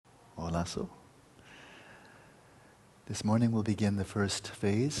Malaso. This morning we'll begin the first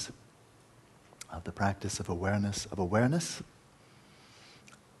phase of the practice of awareness of awareness.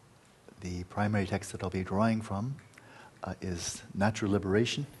 The primary text that I'll be drawing from is Natural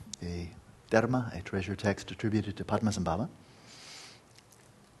Liberation, a dharma, a treasure text attributed to Padmasambhava.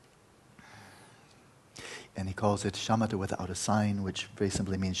 And he calls it Shamatha without a sign, which very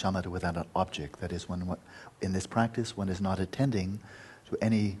simply means Shamatha without an object. That is, when in this practice one is not attending to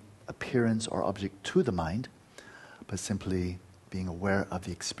any appearance or object to the mind, but simply being aware of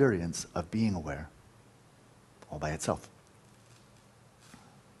the experience of being aware all by itself.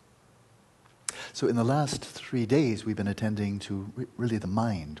 So in the last 3 days we've been attending to really the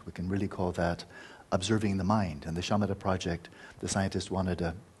mind. We can really call that observing the mind. And the Shamatha project, the scientists wanted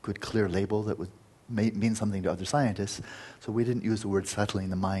a good clear label that would mean something to other scientists, so we didn't use the word settling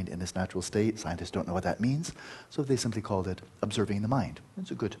the mind in its natural state. Scientists don't know what that means, so they simply called it observing the mind.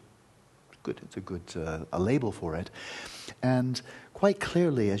 It's a good label for it. And quite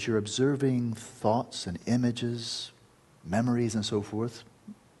clearly, as you're observing thoughts and images, memories and so forth,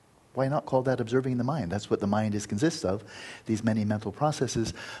 why not call that observing the mind? That's what the mind consists of, these many mental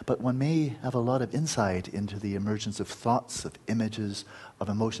processes. But one may have a lot of insight into the emergence of thoughts, of images, of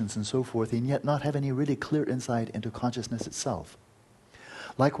emotions and so forth, and yet not have any really clear insight into consciousness itself.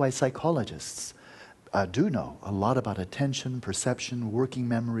 Likewise, psychologists do know a lot about attention, perception, working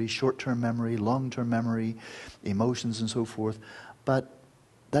memory, short-term memory, long-term memory, emotions and so forth, but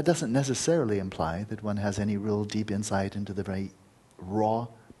that doesn't necessarily imply that one has any real deep insight into the very raw,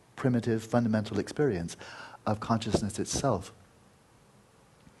 primitive, fundamental experience of consciousness itself.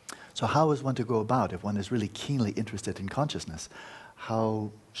 So how is one to go about if one is really keenly interested in consciousness?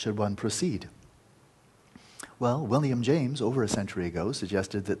 How should one proceed? Well, William James, over a century ago,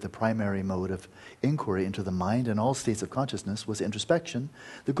 suggested that the primary mode of inquiry into the mind and all states of consciousness was introspection,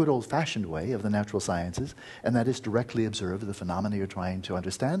 the good old-fashioned way of the natural sciences, and that is directly observe the phenomena you're trying to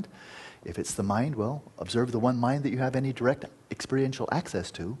understand. If it's the mind, well, observe the one mind that you have any direct experiential access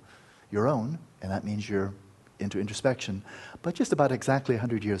to, your own, and that means you're into introspection. But just about exactly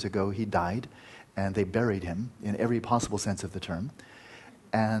 100 years ago, he died, and they buried him in every possible sense of the term.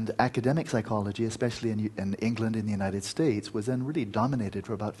 And academic psychology, especially in England and the United States, was then really dominated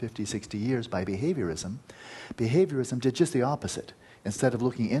for about 50, 60 years by behaviorism. Behaviorism did just the opposite. Instead of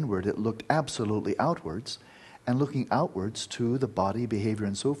looking inward, it looked absolutely outwards, and looking outwards to the body, behavior,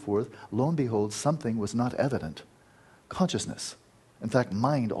 and so forth, lo and behold, something was not evident. Consciousness. In fact,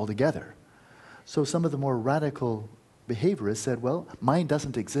 mind altogether. So some of the more radical behaviorists said, well, mind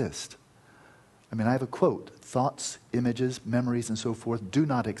doesn't exist. I mean, I have a quote, thoughts, images, memories, and so forth do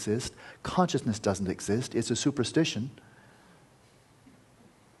not exist. Consciousness doesn't exist. It's a superstition.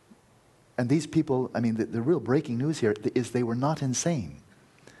 And these people, I mean, the real breaking news here is they were not insane.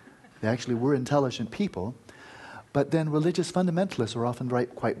 They actually were intelligent people. But then religious fundamentalists are often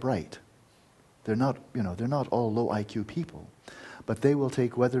quite bright. They're not, they're not all low IQ people. But they will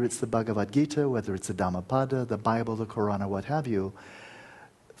take, whether it's the Bhagavad Gita, whether it's the Dhammapada, the Bible, the Quran, or what have you,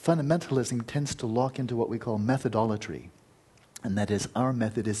 fundamentalism tends to lock into what we call methodolatry. And that is, our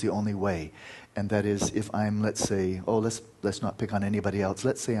method is the only way. And that is, if I'm, let's say, let's not pick on anybody else.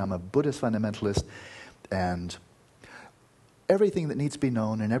 Let's say I'm a Buddhist fundamentalist, and everything that needs to be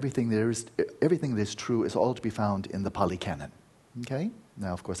known and everything that is true is all to be found in the Pali Canon. Okay?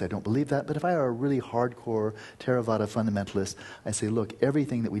 Now, of course, I don't believe that, but if I are a really hardcore Theravada fundamentalist, I say, look,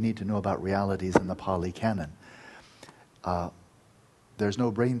 everything that we need to know about reality is in the Pali Canon. There's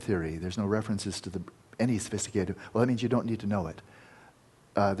no brain theory. There's no references to any sophisticated... Well, that means you don't need to know it.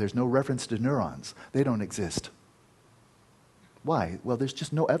 There's no reference to neurons. They don't exist. Why? Well, there's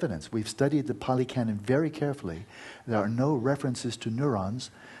just no evidence. We've studied the Pali Canon very carefully. There are no references to neurons.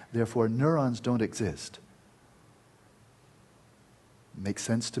 Therefore, neurons don't exist. Makes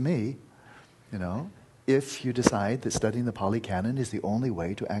sense to me, if you decide that studying the Pali Canon is the only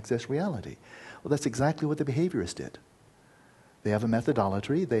way to access reality. Well, that's exactly what the behaviorists did. They have a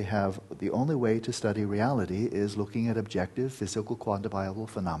methodology. They have the only way to study reality is looking at objective, physical, quantifiable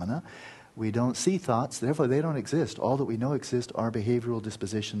phenomena. We don't see thoughts, therefore they don't exist. All that we know exist are behavioral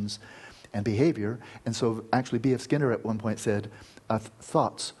dispositions and behavior. And so actually B.F. Skinner at one point said,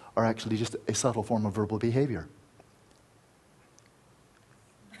 thoughts are actually just a subtle form of verbal behavior.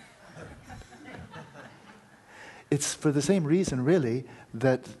 It's for the same reason, really,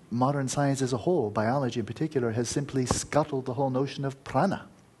 that modern science as a whole, biology in particular, has simply scuttled the whole notion of prana.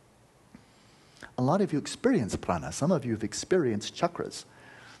 A lot of you experience prana. Some of you have experienced chakras.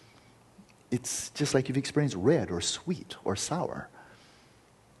 It's just like you've experienced red or sweet or sour.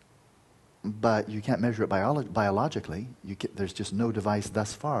 but you can't measure it biologically. There's just no device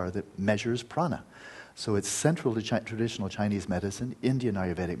thus far that measures prana. So it's central to traditional Chinese medicine, Indian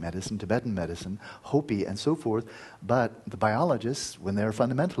Ayurvedic medicine, Tibetan medicine, Hopi, and so forth. But the biologists, when they're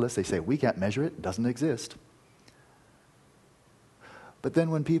fundamentalists, they say, we can't measure it, it doesn't exist. But then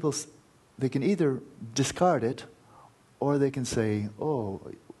when people, they can either discard it, or they can say, oh,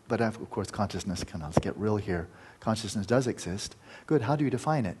 but of course consciousness, let's get real here. Consciousness does exist. Good, how do you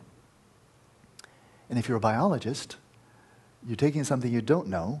define it? And if you're a biologist, you're taking something you don't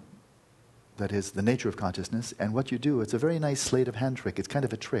know, that is the nature of consciousness, and what you do, it's a very nice sleight of hand trick. It's kind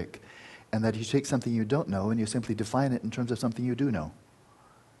of a trick. And that you take something you don't know and you simply define it in terms of something you do know.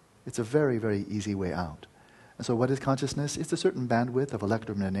 It's a very, very easy way out. And so what is consciousness? It's a certain bandwidth of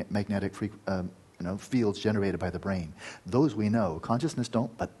electromagnetic fields generated by the brain. Those we know. Consciousness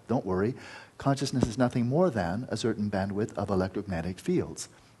don't, but don't worry. Consciousness is nothing more than a certain bandwidth of electromagnetic fields.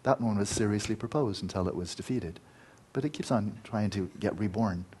 That one was seriously proposed until it was defeated. But it keeps on trying to get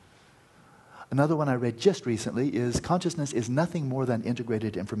reborn. Another one I read just recently is consciousness is nothing more than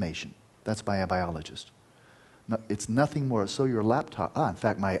integrated information. That's by a biologist. No, it's nothing more. So your laptop, in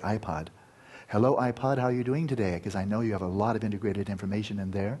fact, my iPod. Hello, iPod, how are you doing today? Because I know you have a lot of integrated information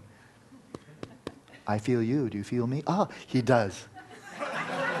in there. I feel you. Do you feel me? Ah, he does.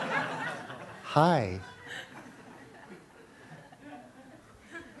 Hi.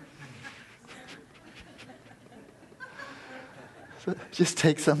 So just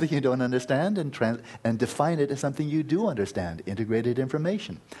take something you don't understand and define it as something you do understand. Integrated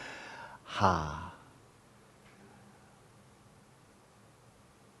information. Ha.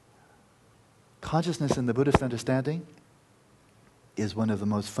 Consciousness in the Buddhist understanding is one of the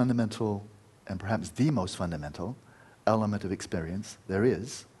most fundamental, and perhaps the most fundamental, element of experience there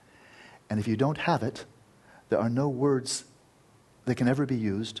is. And if you don't have it, there are no words that can ever be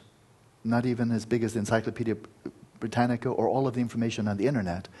used, not even as big as the Encyclopedia Britannica or all of the information on the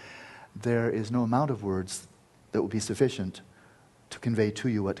internet. There is no amount of words that will be sufficient to convey to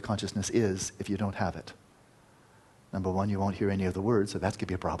you what consciousness is if you don't have it. Number one, you won't hear any of the words, so that's going to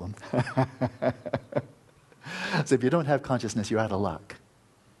be a problem. So if you don't have consciousness, you're out of luck.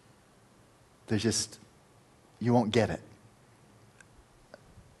 You won't get it.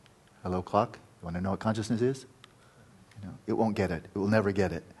 Hello, clock? You want to know what consciousness is? It won't get it. It will never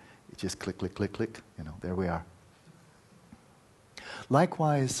get it. It just click, click, click, click. There we are.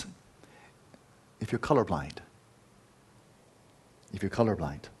 Likewise, if you're colorblind,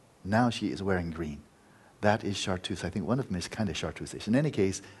 now she is wearing green. That is chartreuse. I think one of them is kind of chartreuse-ish. In any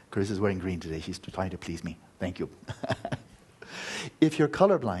case, Chris is wearing green today. She's trying to please me. Thank you. If you're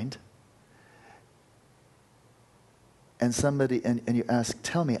colorblind, and somebody, and you ask,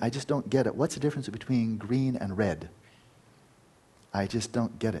 tell me, I just don't get it. What's the difference between green and red? I just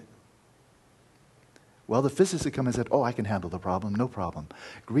don't get it. Well, the physicists have come and said, oh, I can handle the problem, no problem.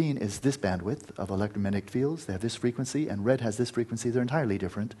 Green is this bandwidth of electromagnetic fields. They have this frequency, and red has this frequency. They're entirely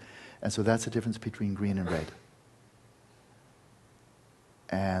different. And so that's the difference between green and red.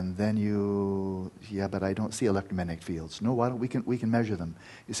 And then but I don't see electromagnetic fields. No, why don't we can measure them.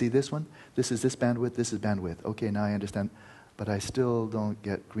 You see this one? This is this bandwidth, this is bandwidth. Okay, now I understand. But I still don't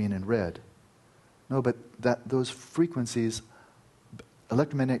get green and red. No, but those frequencies,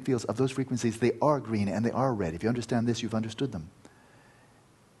 electromagnetic fields of those frequencies, they are green and they are red. If you understand this, you've understood them.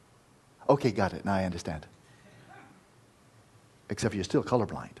 Okay, got it. Now I understand. Except you're still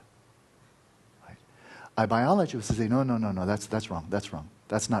colorblind. Right? A biologist would say, no, that's wrong.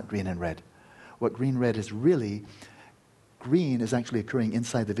 That's not green and red. What green-red is really, green is actually occurring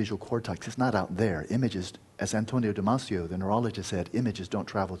inside the visual cortex. It's not out there. Images, as Antonio Damasio, the neurologist, said, images don't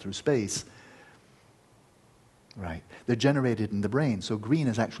travel through space. Right. They're generated in the brain. So green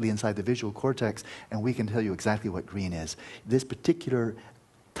is actually inside the visual cortex, and we can tell you exactly what green is. This particular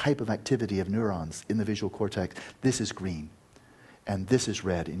type of activity of neurons in the visual cortex, this is green. And this is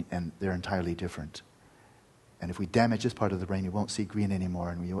red, and they're entirely different. And if we damage this part of the brain, you won't see green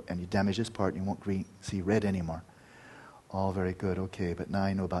anymore. And you damage this part, and you won't see red anymore. All very good. Okay, but now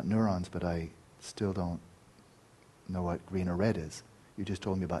I know about neurons, but I still don't know what green or red is. You just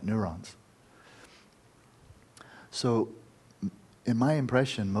told me about neurons. So, in my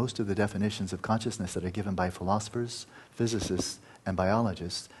impression, most of the definitions of consciousness that are given by philosophers, physicists, and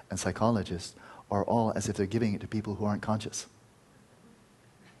biologists, and psychologists are all as if they're giving it to people who aren't conscious.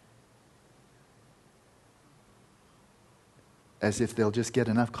 As if they'll just get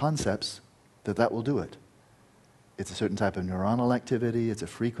enough concepts that will do it. It's a certain type of neuronal activity, it's a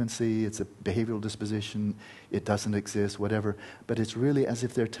frequency, it's a behavioral disposition, it doesn't exist, whatever. But it's really as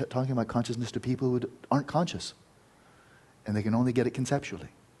if they're talking about consciousness to people who aren't conscious. And they can only get it conceptually.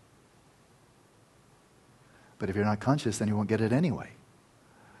 But if you're not conscious, then you won't get it anyway.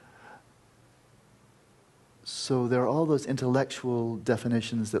 So there are all those intellectual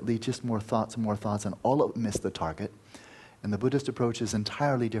definitions that lead just more thoughts, and all of them miss the target. And the Buddhist approach is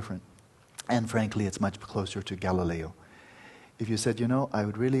entirely different. And frankly, it's much closer to Galileo. If you said,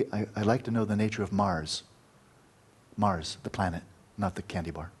 I'd like to know the nature of Mars. Mars, the planet, not the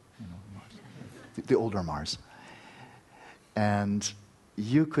candy bar. Mars. The older Mars. And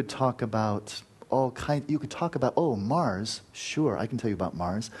you could talk about Mars, sure, I can tell you about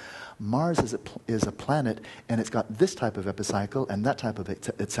Mars. Mars is a planet, and it's got this type of epicycle and that type of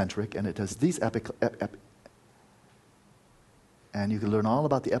eccentric, and it does these and you can learn all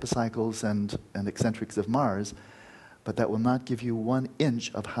about the epicycles and eccentrics of Mars, but that will not give you 1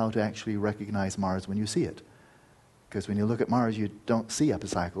 inch of how to actually recognize Mars when you see it. Because when you look at Mars, you don't see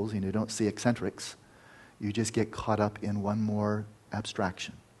epicycles and you don't see eccentrics. You just get caught up in one more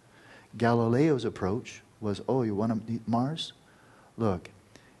abstraction. Galileo's approach was, you want to meet Mars? Look,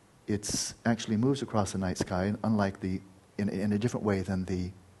 it actually moves across the night sky, unlike in a different way than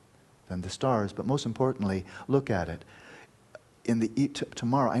the stars. But most importantly, look at it.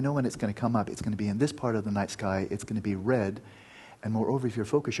 Tomorrow, I know when it's going to come up. It's going to be in this part of the night sky. It's going to be red, and moreover, if you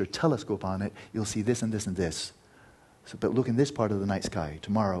focus your telescope on it, you'll see this and this and this. But look in this part of the night sky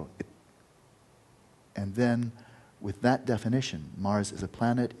tomorrow. And then, with that definition, Mars is a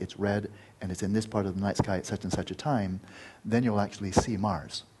planet, it's red, and it's in this part of the night sky at such and such a time, then you'll actually see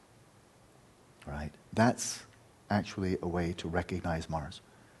Mars. Right? That's actually a way to recognize Mars,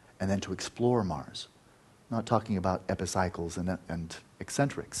 and then to explore Mars. Not talking about epicycles and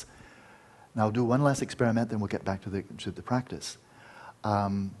eccentrics. Now I'll do one last experiment, then we'll get back to the practice.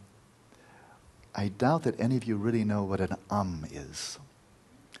 I doubt that any of you really know what an is.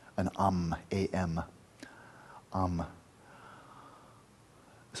 An A-M.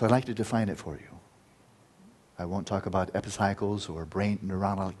 So I'd like to define it for you. I won't talk about epicycles or brain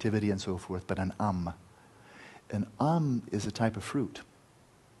neuronal activity and so forth, but an An is a type of fruit.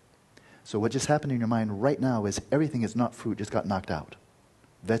 So what just happened in your mind right now is everything is not fruit, just got knocked out.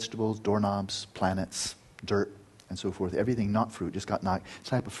 Vegetables, doorknobs, planets, dirt, and so forth. Everything not fruit just got knocked. It's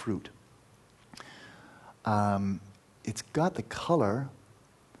a type of fruit. It's got the color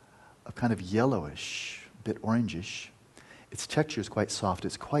of kind of yellowish, a bit orangish. Its texture is quite soft.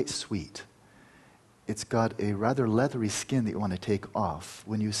 It's quite sweet. It's got a rather leathery skin that you want to take off.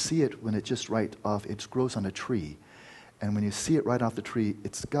 When you see it, when it's just right off, it grows on a tree. And when you see it right off the tree,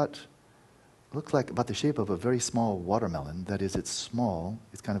 looks like about the shape of a very small watermelon. That is, it's small,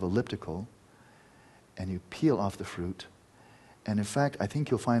 it's kind of elliptical, and you peel off the fruit. And in fact, I think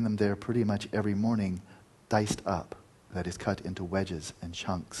you'll find them there pretty much every morning, diced up, that is cut into wedges and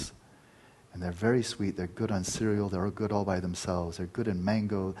chunks. And they're very sweet, they're good on cereal, they're good all by themselves, they're good in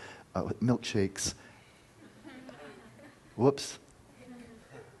mango, milkshakes. Whoops.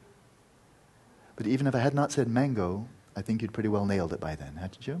 But even if I had not said mango, I think you'd pretty well nailed it by then,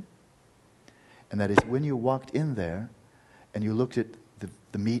 hadn't you? And that is, when you walked in there and you looked at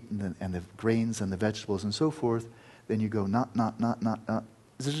the meat and the grains and the vegetables and so forth, then you go, not, and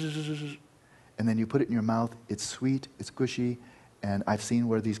then you put it in your mouth. It's sweet, it's gushy, and I've seen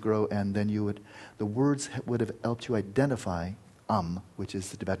where these grow, and then the words would have helped you identify which is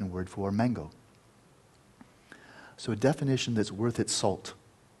the Tibetan word for mango. So a definition that's worth its salt,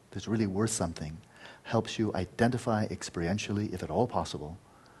 that's really worth something, helps you identify experientially, if at all possible,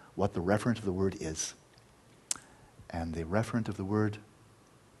 what the referent of the word is. And the referent of the word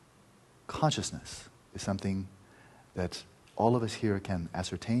consciousness is something that all of us here can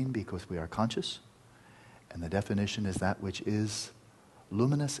ascertain because we are conscious. And the definition is that which is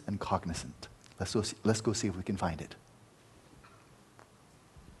luminous and cognizant. Let's go see if we can find it.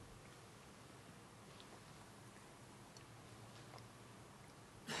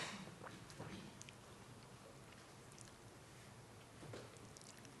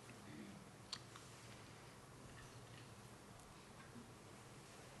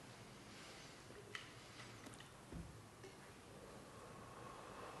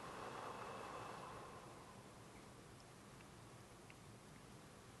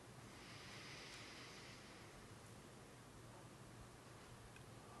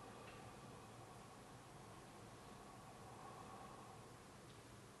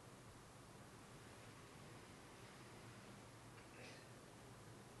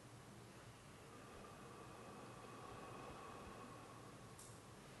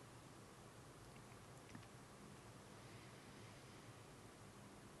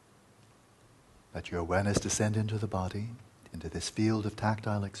 Let your awareness descend into the body, into this field of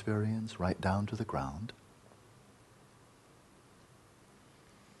tactile experience, right down to the ground.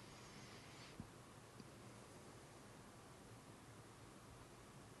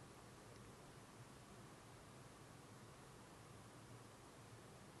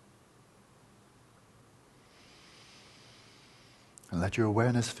 let your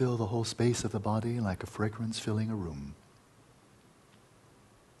awareness fill the whole space of the body like a fragrance filling a room.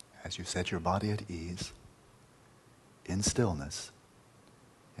 As you set your body at ease, in stillness,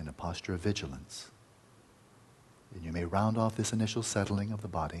 in a posture of vigilance, and you may round off this initial settling of the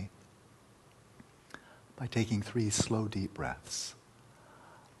body by taking 3 slow, deep breaths,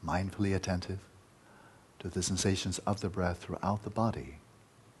 mindfully attentive to the sensations of the breath throughout the body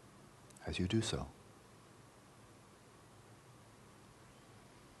as you do so.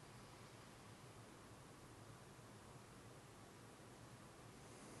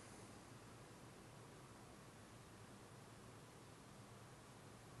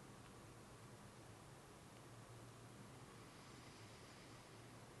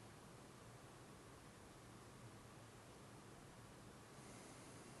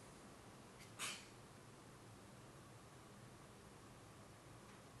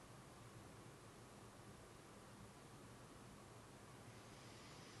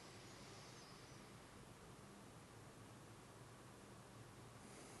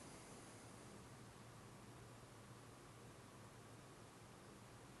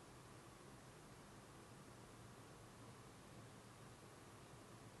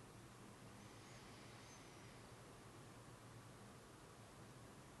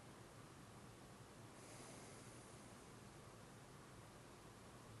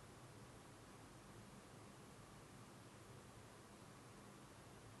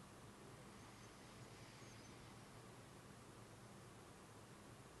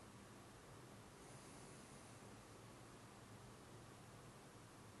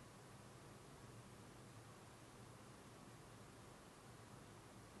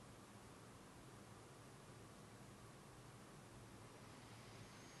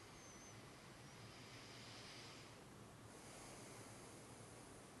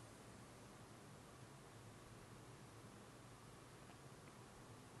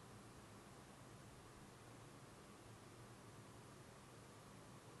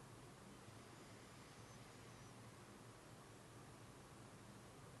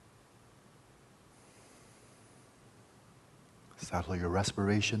 Settle your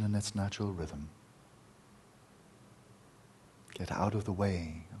respiration in its natural rhythm. Get out of the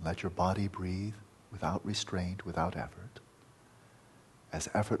way and let your body breathe without restraint, without effort, as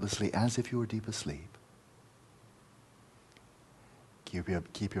effortlessly as if you were deep asleep. Keep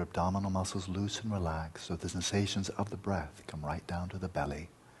your abdominal muscles loose and relaxed so the sensations of the breath come right down to the belly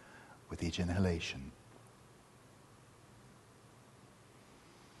with each inhalation.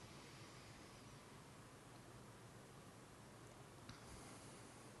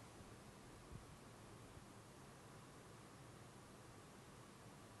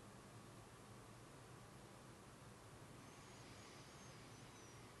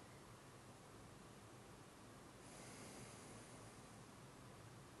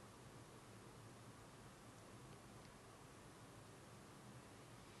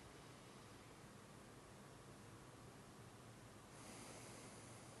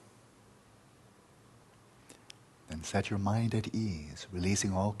 Then set your mind at ease,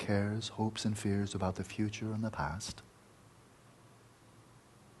 releasing all cares, hopes, and fears about the future and the past.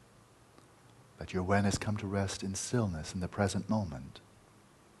 Let your awareness come to rest in stillness in the present moment.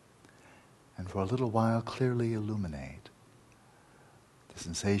 And for a little while clearly illuminate the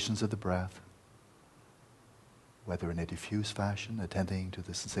sensations of the breath, whether in a diffuse fashion, attending to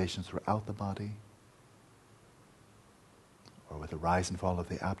the sensations throughout the body, or with the rise and fall of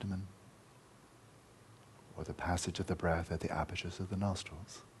the abdomen, or the passage of the breath at the apertures of the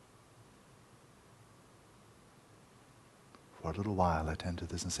nostrils. For a little while, attend to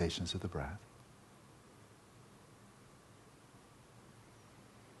the sensations of the breath.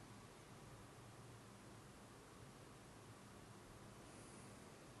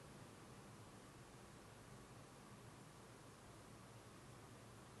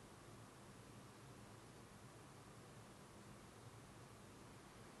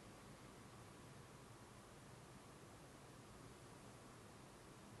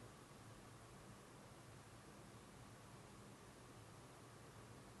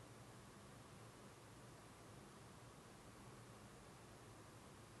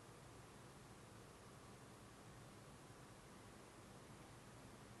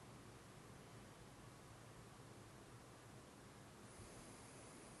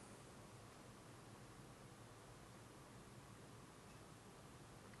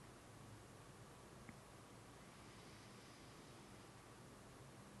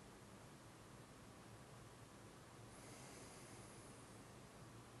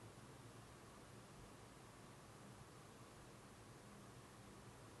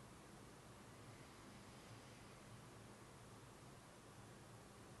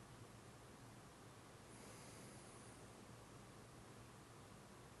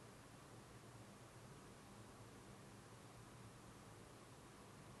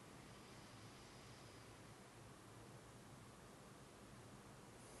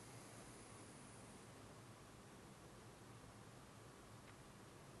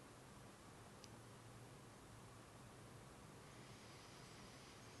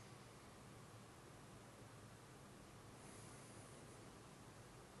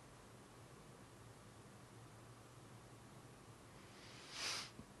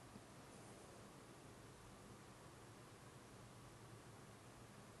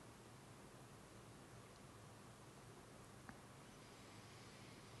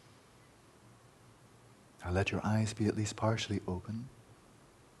 Now let your eyes be at least partially open,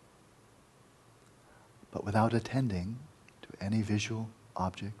 but without attending to any visual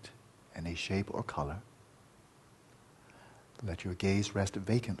object, any shape or color. Let your gaze rest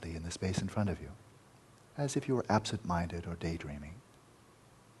vacantly in the space in front of you, as if you were absent-minded or daydreaming.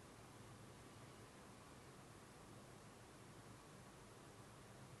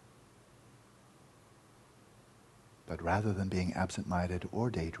 But rather than being absent-minded or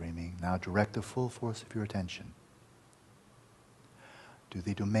daydreaming, now direct the full force of your attention to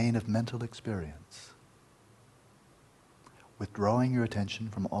the domain of mental experience, withdrawing your attention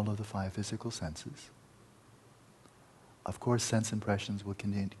from all of the 5 physical senses. Of course, sense impressions will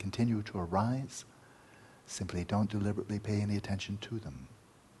continue to arise. Simply don't deliberately pay any attention to them.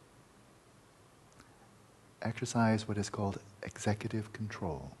 Exercise what is called executive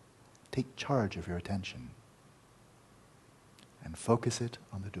control. Take charge of your attention and focus it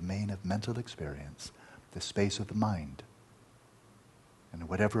on the domain of mental experience, the space of the mind, and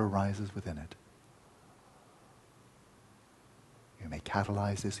whatever arises within it. You may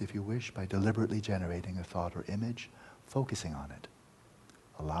catalyze this if you wish by deliberately generating a thought or image, focusing on it,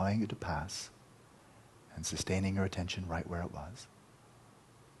 allowing it to pass, and sustaining your attention right where it was.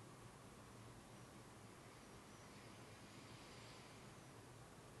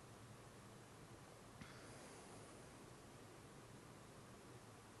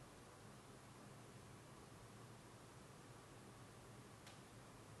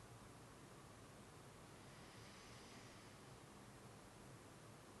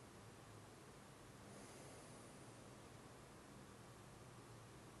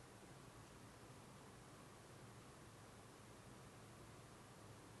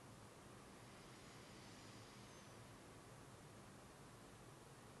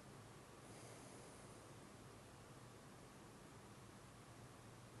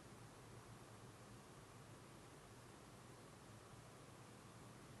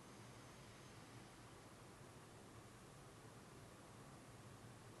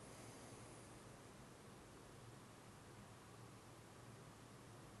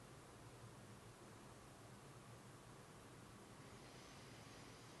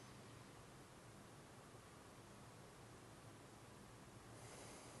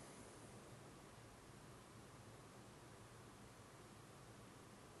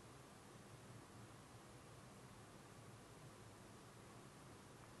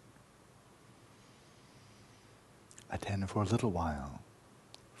 Attend for a little while.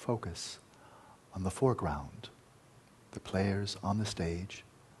 Focus on the foreground, the players on the stage,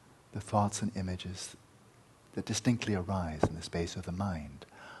 the thoughts and images that distinctly arise in the space of the mind.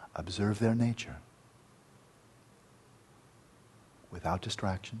 Observe their nature without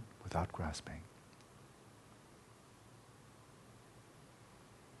distraction, without grasping.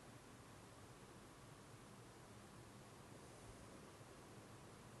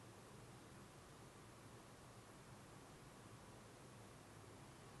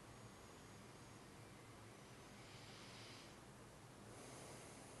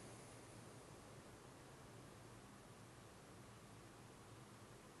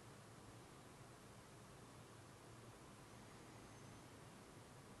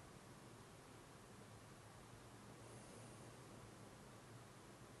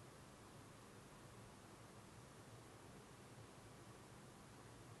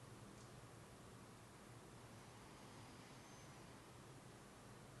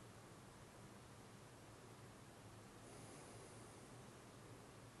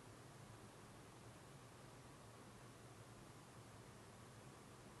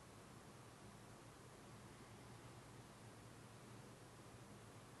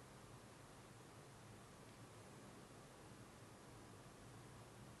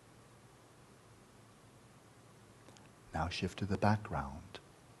 Now shift to the background,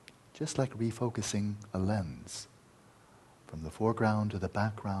 just like refocusing a lens. From the foreground to the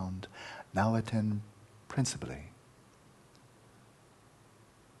background, now attend principally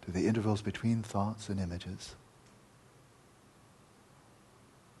to the intervals between thoughts and images,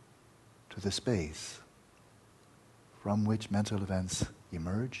 to the space from which mental events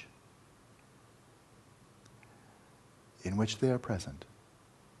emerge, in which they are present,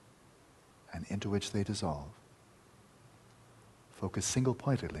 and into which they dissolve. Focus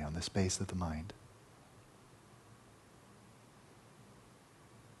single-pointedly on the space of the mind.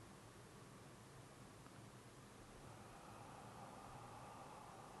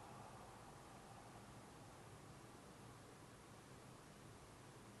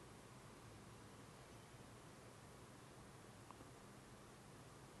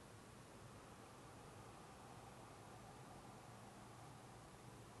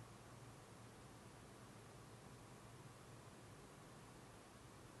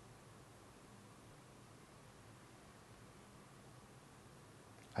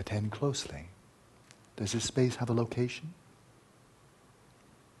 Attend closely. Does this space have a location?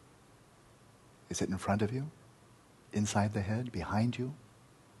 Is it in front of you? Inside the head? Behind you?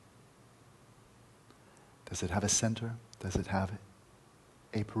 Does it have a center? Does it have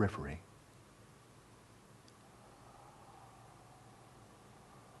a periphery?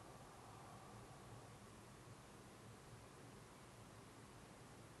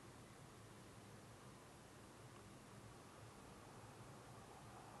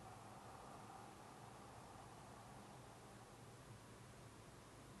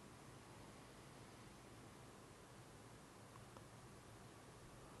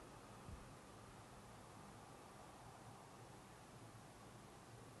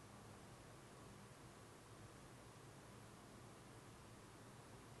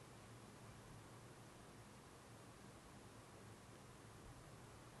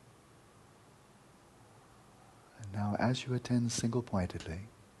 Now, as you attend single-pointedly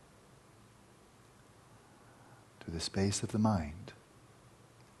to the space of the mind,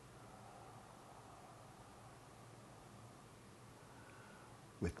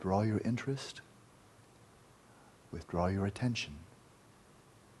 withdraw your interest, withdraw your attention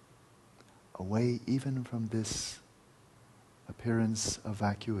away even from this appearance of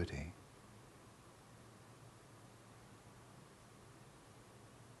vacuity.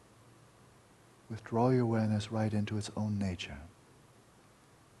 Withdraw your awareness right into its own nature.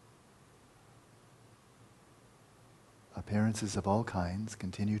 Appearances of all kinds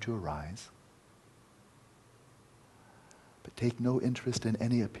continue to arise, but take no interest in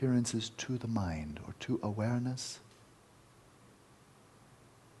any appearances to the mind or to awareness.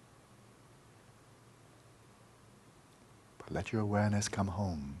 But let your awareness come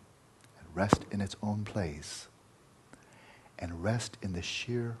home and rest in its own place, and rest in the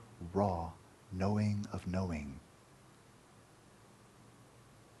sheer, raw knowing of knowing.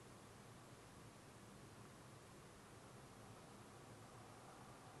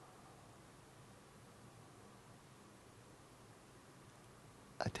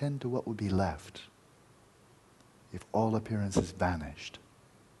 Attend to what would be left if all appearances vanished,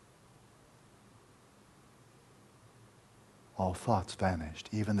 all thoughts vanished,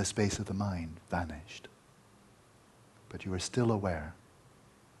 even the space of the mind vanished, but you are still aware.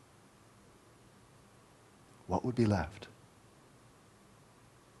 What would be left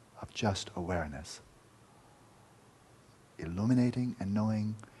of just awareness, illuminating and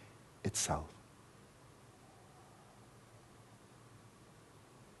knowing itself?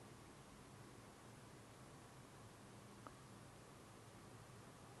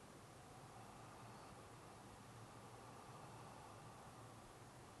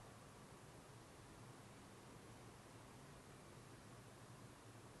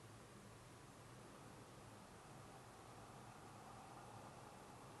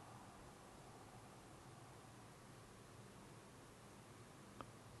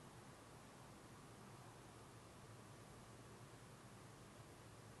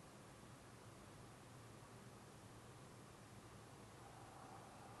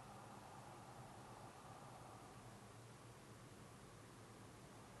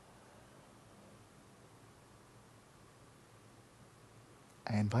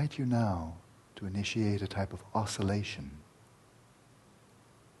 I invite you now to initiate a type of oscillation,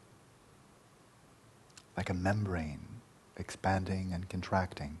 like a membrane expanding and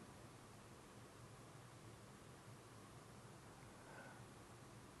contracting.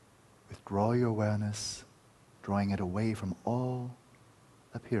 Withdraw your awareness, drawing it away from all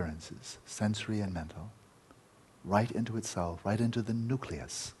appearances, sensory and mental, right into itself, right into the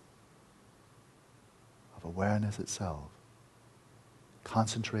nucleus of awareness itself.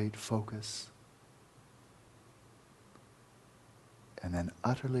 Concentrate, focus, and then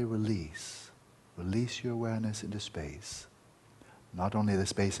utterly release. Release your awareness into space. Not only the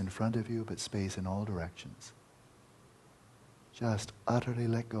space in front of you, but space in all directions. Just utterly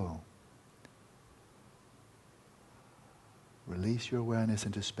let go. Release your awareness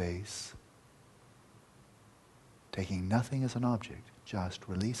into space, taking nothing as an object, just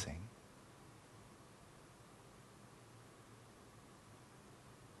releasing.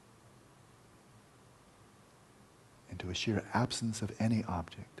 Into a sheer absence of any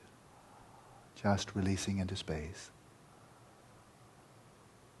object, just releasing into space.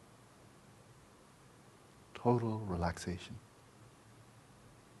 Total relaxation.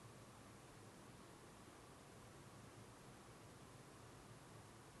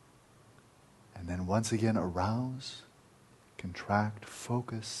 And then once again arouse, contract,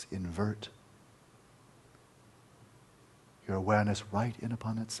 focus, invert your awareness right in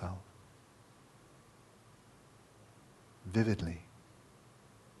upon itself. Vividly,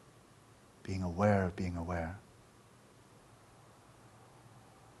 being aware of being aware.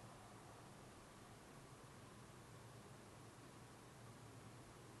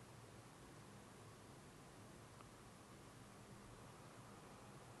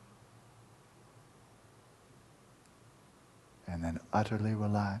 And then utterly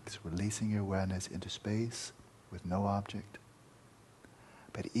relax, releasing your awareness into space with no object.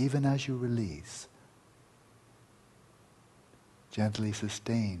 But even as you release, gently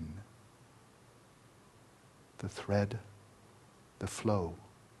sustain the thread, the flow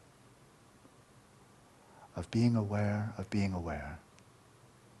of being aware of being aware.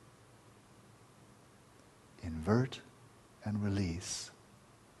 Invert and release.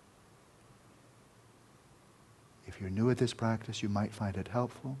 If you're new at this practice, you might find it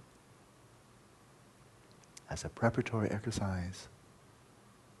helpful as a preparatory exercise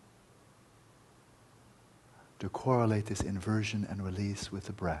to correlate this inversion and release with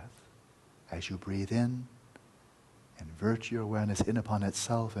the breath. As you breathe in, invert your awareness in upon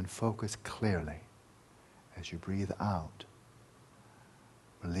itself and focus clearly. As you breathe out,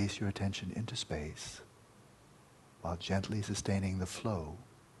 release your attention into space while gently sustaining the flow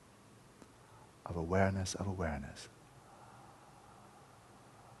of awareness of awareness.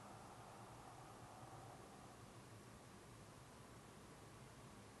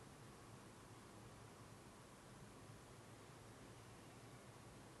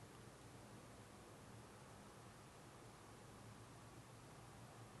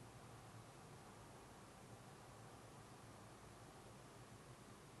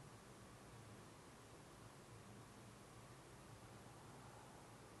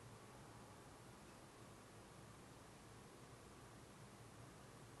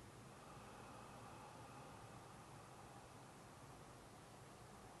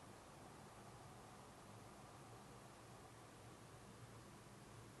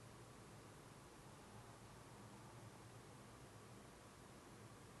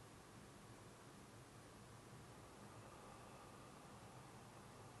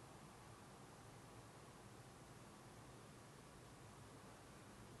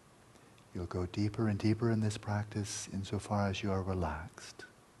 You'll go deeper and deeper in this practice insofar as you are relaxed.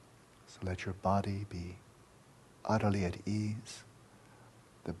 So let your body be utterly at ease,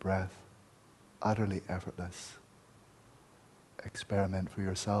 the breath utterly effortless. Experiment for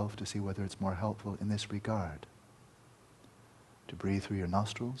yourself to see whether it's more helpful in this regard, to breathe through your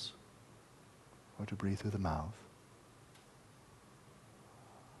nostrils or to breathe through the mouth.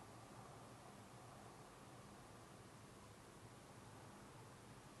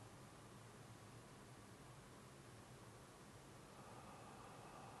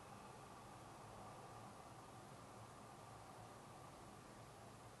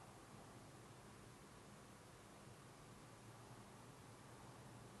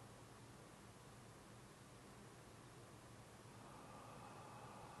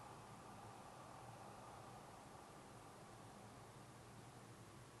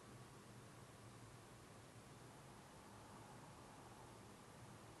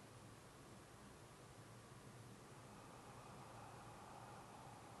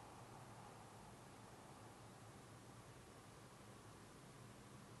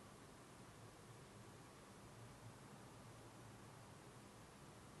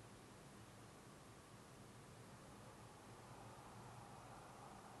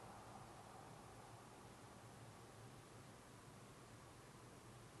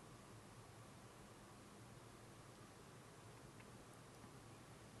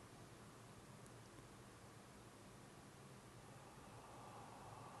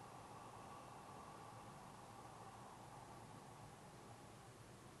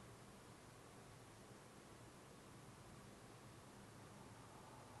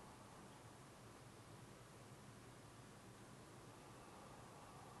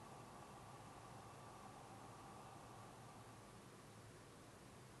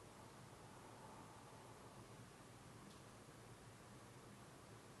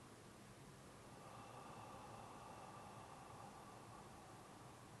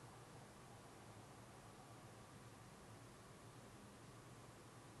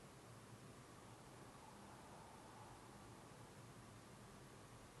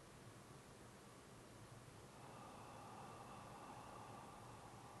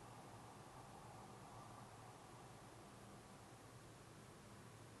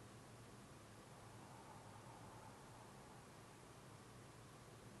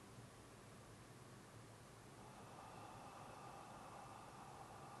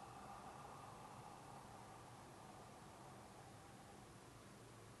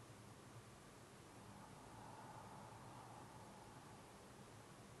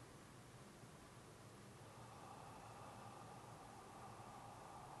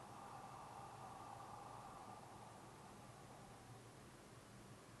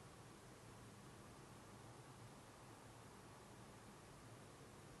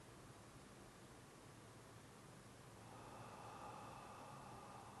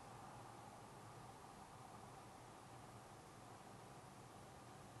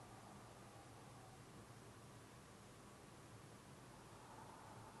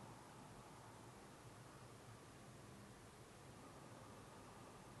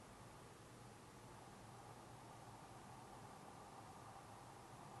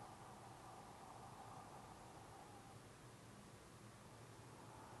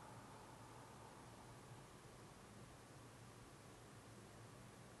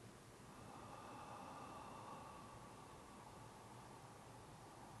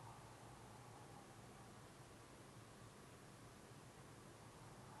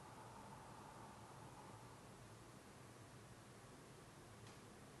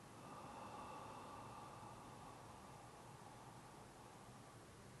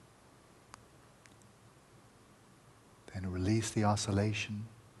 release the oscillation.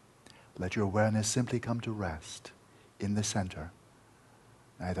 Let your awareness simply come to rest in the center,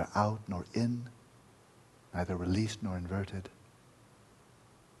 neither out nor in, neither released nor inverted.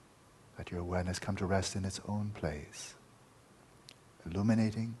 Let your awareness come to rest in its own place,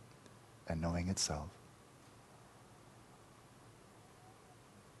 illuminating and knowing itself.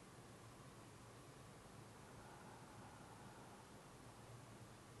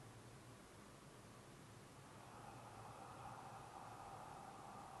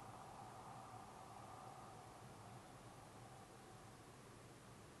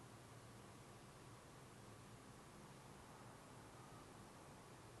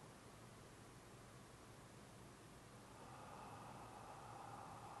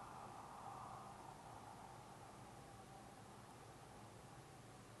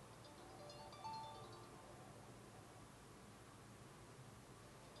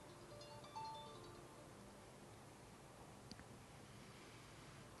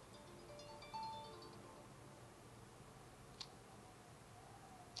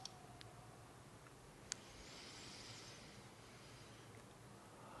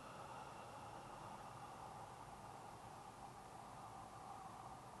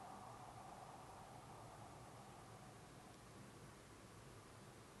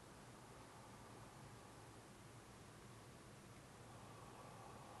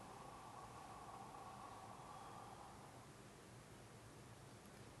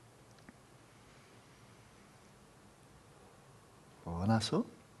 So,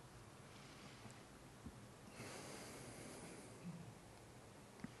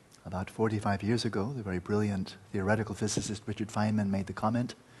 about 45 years ago, the very brilliant theoretical physicist Richard Feynman made the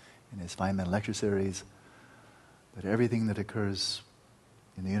comment in his Feynman lecture series that everything that occurs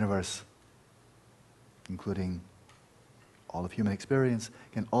in the universe, including all of human experience,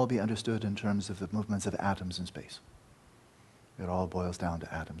 can all be understood in terms of the movements of atoms in space. It all boils down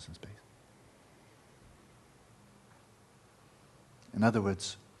to atoms in space. In other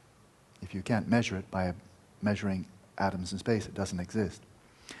words, if you can't measure it by measuring atoms in space, it doesn't exist.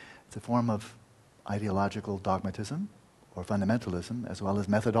 It's a form of ideological dogmatism or fundamentalism, as well as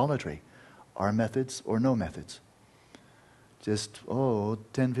methodology. Are methods or no methods? Just,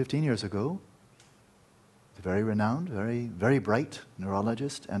 10, 15 years ago, the very renowned, very bright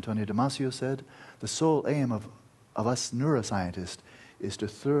neurologist Antonio Damasio said, the sole aim of us neuroscientists is to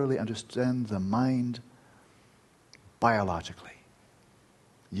thoroughly understand the mind biologically,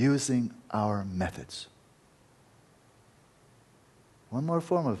 using our methods. One more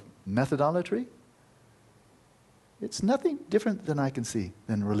form of methodology. It's nothing different than I can see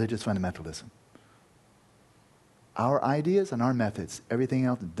than religious fundamentalism. Our ideas and our methods, everything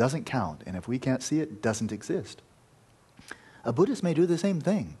else doesn't count, and if we can't see it, it doesn't exist. A Buddhist may do the same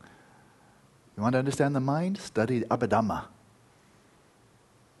thing. You want to understand the mind? Study the Abhidhamma.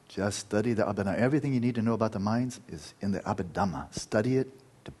 Just study the Abhidhamma. Everything you need to know about the minds is in the Abhidhamma. Study it,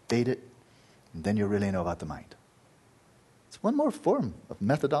 debate it, and then you really know about the mind. It's one more form of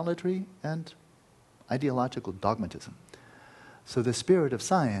methodology and ideological dogmatism. So the spirit of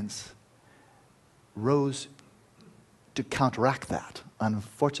science rose to counteract that.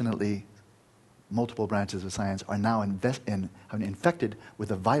 Unfortunately, multiple branches of science are now infected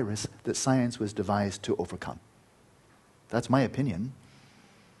with a virus that science was devised to overcome. That's my opinion.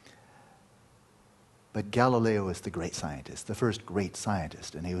 But Galileo is the great scientist, the first great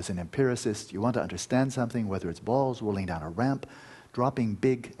scientist, and he was an empiricist. You want to understand something, whether it's balls rolling down a ramp, dropping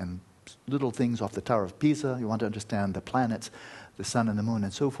big and little things off the Tower of Pisa, you want to understand the planets, the sun and the moon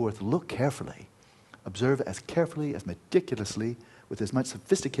and so forth, look carefully. Observe as carefully, as meticulously, with as much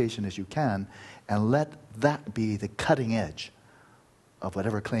sophistication as you can, and let that be the cutting edge of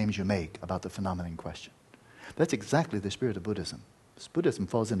whatever claims you make about the phenomenon in question. That's exactly the spirit of Buddhism. Buddhism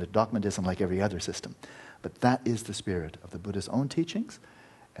falls into dogmatism like every other system. But that is the spirit of the Buddha's own teachings,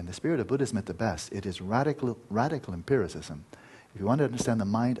 and the spirit of Buddhism at the best. It is radical empiricism. If you want to understand the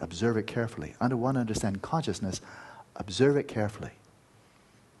mind, observe it carefully. If you want to understand consciousness, observe it carefully.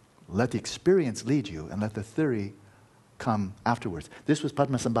 Let the experience lead you, and let the theory come afterwards. This was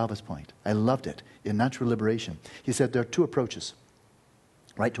Padmasambhava's point. I loved it. In Natural Liberation, he said there are two approaches,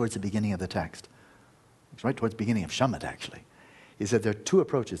 right towards the beginning of the text. It's right towards the beginning of Shamatha, actually. He said there are two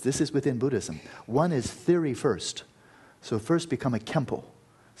approaches. This is within Buddhism. One is theory first. So first become a Kempo.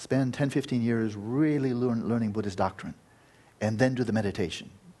 Spend 10, 15 years really learning Buddhist doctrine. And then do the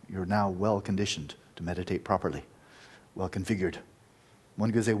meditation. You're now well conditioned to meditate properly. Well configured.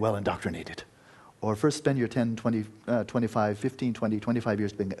 One could say well indoctrinated. Or first spend your 10, 20, 25, 15, 20, 25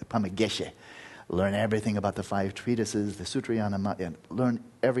 years to become a Geshe. Learn everything about the 5 treatises, the Sutrayana, and learn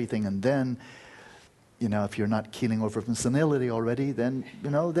everything, and then if you're not keeling over from senility already, then,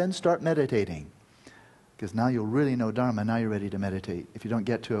 then start meditating. Because now you'll really know Dharma, now you're ready to meditate. If you don't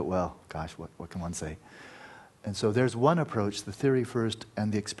get to it, well, gosh, what can one say? And so there's one approach, the theory first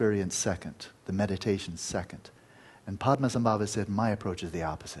and the experience second, the meditation second. And Padmasambhava said, my approach is the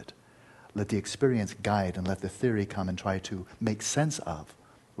opposite. Let the experience guide and let the theory come and try to make sense of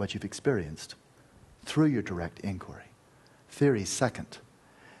what you've experienced through your direct inquiry. Theory second.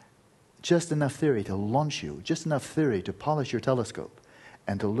 Just enough theory to launch you, just enough theory to polish your telescope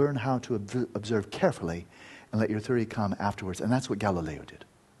and to learn how to observe carefully and let your theory come afterwards. And that's what Galileo did.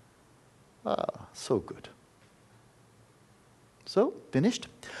 Ah, so good. So, finished.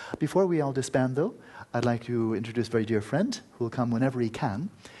 Before we all disband, though, I'd like to introduce a very dear friend who will come whenever he can.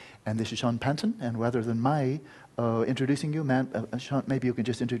 And this is Sean Panton. And rather than my introducing you, Sean, maybe you can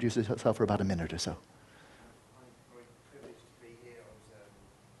just introduce yourself for about a minute or so. I'm very privileged to be here. I was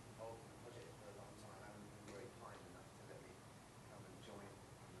involved in the project for a long time, and I'm very kind enough to let me come and join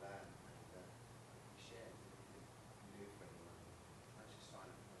and learn and share anything you can do for anyone. That's just sign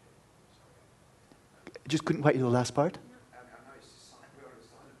up project. Sorry. Just couldn't quite hear the last part. I know it's just we're on a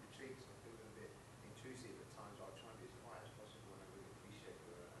silent retreat, so I feel a bit intrusive at times. I'll try and be as quiet as possible, and I really appreciate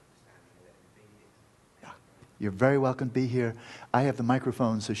your understanding and letting me be here. Yeah. You're very welcome to be here. I have the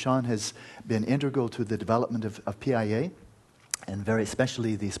microphone, so Sean has been integral to the development of PIA, and very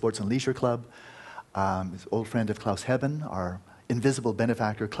especially the Sports and Leisure Club. His old friend of Klaus Hebben, our invisible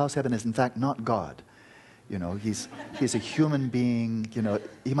benefactor. Klaus Hebben is in fact not God. He's a human being.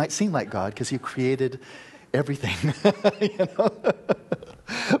 He might seem like God because he created everything.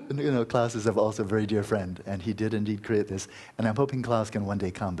 Klaus is also a very dear friend, and he did indeed create this. And I'm hoping Klaus can one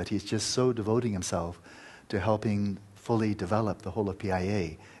day come, but he's just so devoting himself to helping fully develop the whole of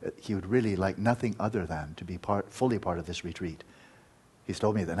PIA. He would really like nothing other than to be fully part of this retreat. He's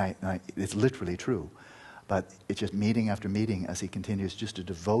told me that it's literally true. But it's just meeting after meeting as he continues just to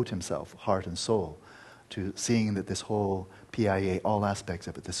devote himself, heart and soul, to seeing that this whole PIA, all aspects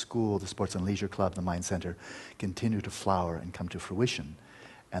of it, the school, the Sports and Leisure Club, the Mind Center, continue to flower and come to fruition.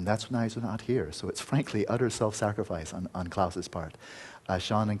 And that's why he's not here. So it's frankly utter self-sacrifice on Klaus's part.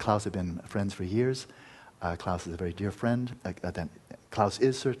 Sean and Klaus have been friends for years. Klaus is a very dear friend. Klaus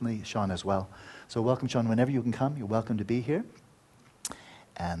is certainly, Sean as well. So welcome, Sean. Whenever you can come, you're welcome to be here.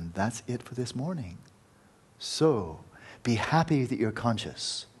 And that's it for this morning. So be happy that you're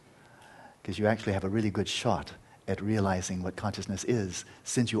conscious, because you actually have a really good shot at realizing what consciousness is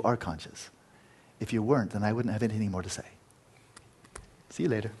since you are conscious. If you weren't, then I wouldn't have anything more to say. See you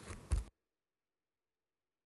later.